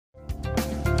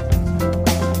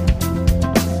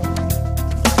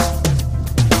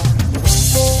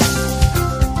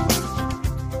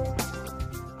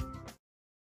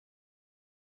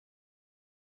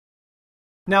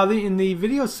Now in the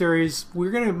video series, we're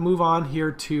going to move on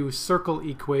here to circle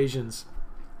equations.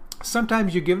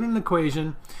 Sometimes you're given an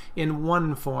equation in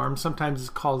one form, sometimes it's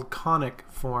called conic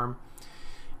form,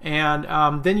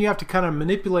 and then you have to kind of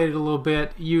manipulate it a little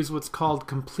bit, use what's called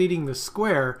completing the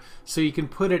square, so you can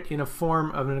put it in a form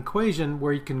of an equation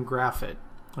where you can graph it.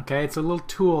 Okay, it's a little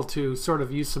tool to sort of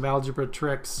use some algebra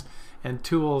tricks and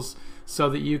tools so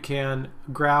that you can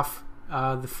graph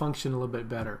the function a little bit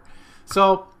better.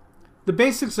 So the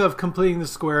basics of completing the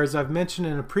square, as I've mentioned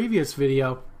in a previous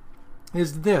video,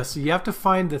 is this. You have to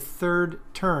find the third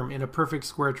term in a perfect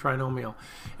square trinomial.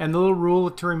 And the little rule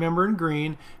to remember in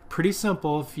green, pretty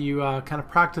simple if you kind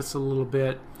of practice a little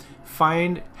bit.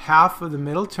 Find half of the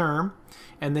middle term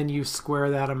and then you square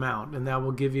that amount, and that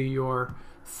will give you your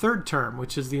third term,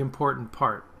 which is the important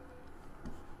part.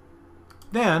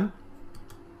 Then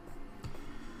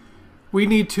we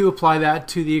need to apply that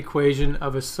to the equation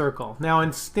of a circle. Now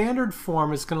in standard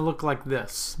form it's going to look like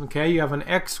this. Okay, you have an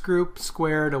x group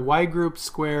squared, a y group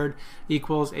squared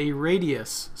equals a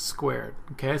radius squared.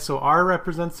 Okay, so r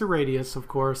represents the radius, of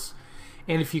course,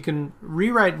 and if you can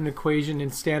rewrite an equation in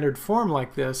standard form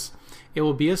like this, it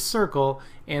will be a circle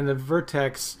and the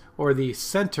vertex or the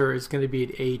center is going to be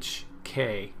at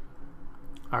HK.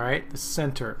 Alright, the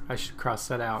center. I should cross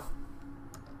that out.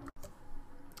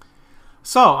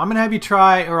 So I'm going to have you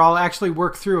try, or I'll actually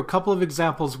work through a couple of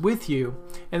examples with you,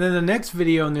 and then the next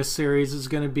video in this series is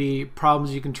going to be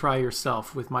problems you can try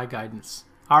yourself with my guidance.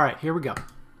 Alright, here we go.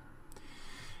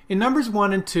 In numbers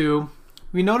 1 and 2,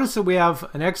 we notice that we have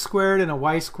an x squared and a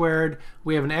y squared,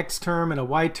 we have an x term and a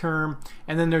y term,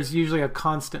 and then there's usually a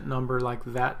constant number like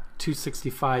that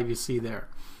 265 you see there.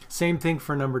 Same thing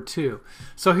for number 2.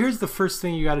 So here's the first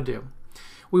thing you got to do.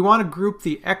 We want to group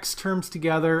the x terms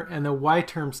together and the y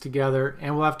terms together,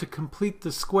 and we'll have to complete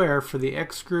the square for the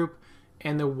x group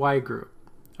and the y group.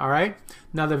 Alright?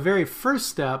 Now the very first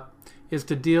step is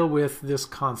to deal with this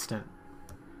constant.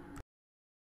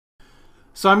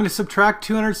 So I'm going to subtract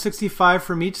 265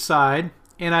 from each side,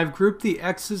 and I've grouped the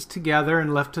x's together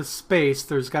and left a space.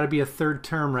 There's got to be a third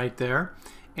term right there.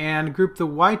 And grouped the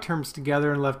y terms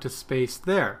together and left a space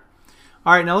there.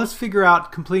 Alright, now let's figure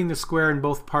out completing the square in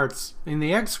both parts. In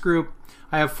the x group,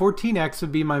 I have 14x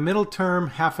would be my middle term,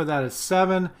 half of that is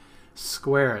 7,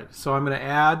 square it. So I'm going to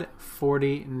add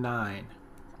 49.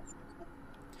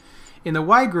 In the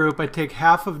y group, I take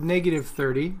half of negative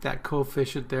 30, that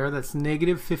coefficient there, that's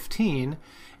negative 15,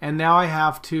 and now I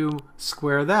have to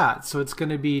square that. So it's going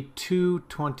to be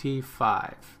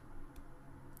 225.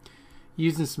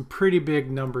 Using some pretty big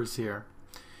numbers here.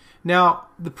 Now,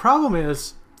 the problem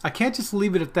is, I can't just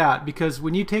leave it at that, because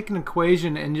when you take an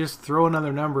equation and just throw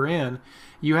another number in,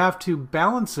 you have to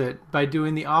balance it by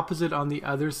doing the opposite on the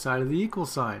other side of the equal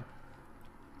sign.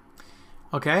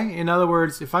 Okay, in other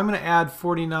words, if I'm going to add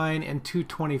 49 and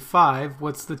 225,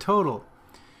 what's the total?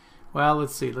 Well,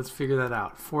 let's see, let's figure that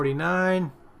out.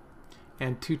 49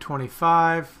 and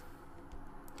 225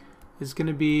 is going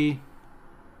to be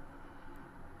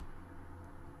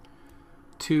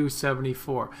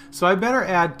 274. So I better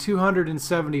add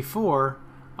 274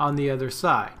 on the other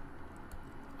side.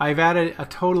 I've added a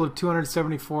total of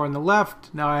 274 on the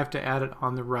left. Now I have to add it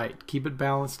on the right. Keep it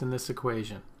balanced in this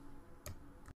equation.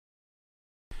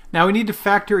 Now we need to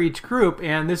factor each group,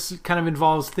 and this kind of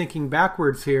involves thinking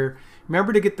backwards here.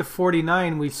 Remember, to get the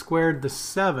 49 we squared the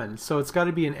 7, so it's got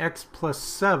to be an x plus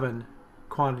 7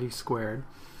 quantity squared.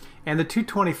 And the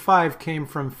 225 came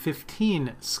from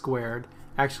 15 squared.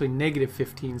 Actually negative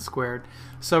 15 squared.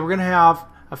 So we're going to have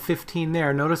a 15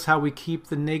 there. Notice how we keep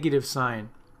the negative sign.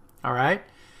 Alright?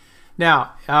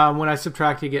 Now, when I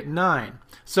subtract, you get 9.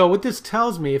 So what this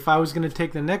tells me, if I was going to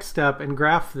take the next step and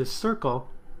graph this circle,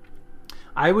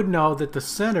 I would know that the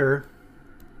center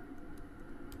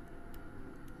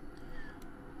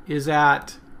is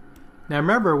at, now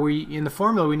remember, in the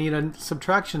formula we need a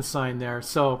subtraction sign there.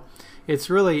 So it's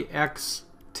really x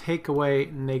take away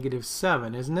negative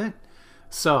 7, isn't it?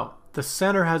 So the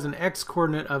center has an x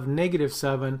coordinate of negative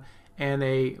 7 and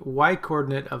a y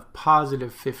coordinate of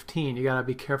positive 15. You got to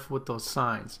be careful with those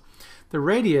signs. The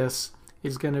radius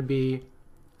is going to be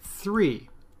 3.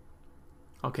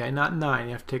 Okay, not 9.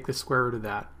 You have to take the square root of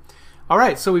that.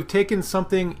 Alright, so we've taken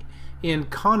something in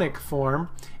conic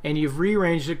form and you've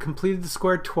rearranged it, completed the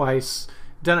square twice,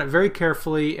 done it very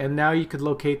carefully, and now you could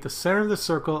locate the center of the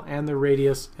circle and the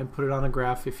radius and put it on a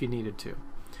graph if you needed to.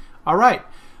 Alright.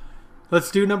 Let's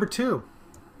do number 2.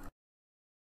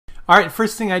 Alright,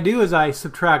 first thing I do is I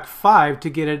subtract 5 to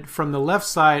get it from the left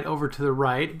side over to the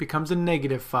right. It becomes a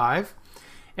negative 5.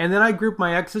 And then I group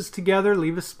my x's together,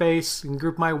 leave a space, and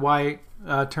group my y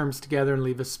terms together and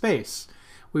leave a space.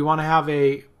 We want to have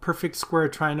a perfect square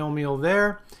trinomial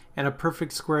there and a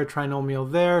perfect square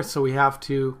trinomial there, so we have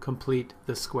to complete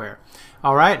the square.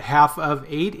 All right, half of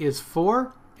 8 is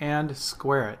 4, and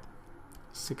square it,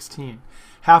 16.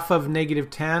 Half of negative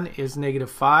 10 is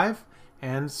negative 5,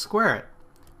 and square it.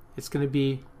 It's going to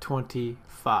be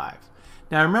 25.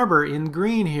 Now remember, in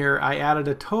green here, I added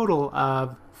a total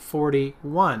of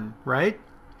 41, right?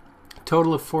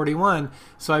 Total of 41,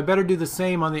 so I better do the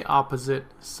same on the opposite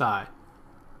side.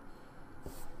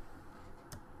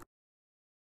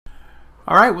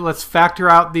 All right, well, let's factor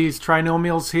out these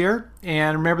trinomials here.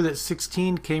 And remember that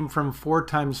 16 came from 4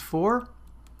 times 4.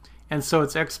 And so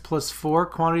it's x plus 4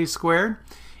 quantity squared.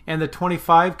 And the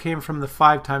 25 came from the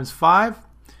 5 times 5.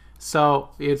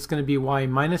 So it's going to be y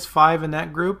minus 5 in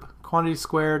that group, quantity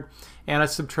squared. And I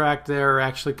subtract there, or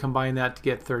actually combine that to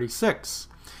get 36.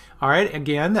 All right,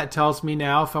 again, that tells me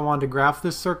now if I wanted to graph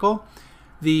this circle,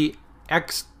 the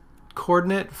x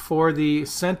coordinate for the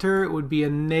center would be a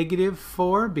negative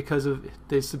 4 because of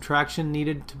the subtraction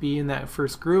needed to be in that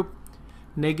first group.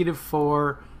 Negative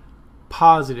 4,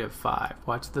 positive 5.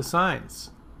 Watch the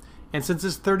signs. And since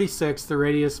it's 36, the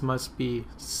radius must be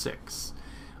 6.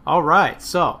 All right,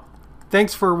 so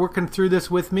thanks for working through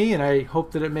this with me, and I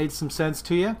hope that it made some sense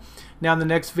to you. Now in the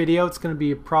next video, it's going to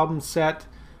be problem set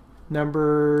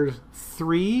number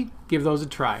 3. Give those a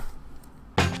try.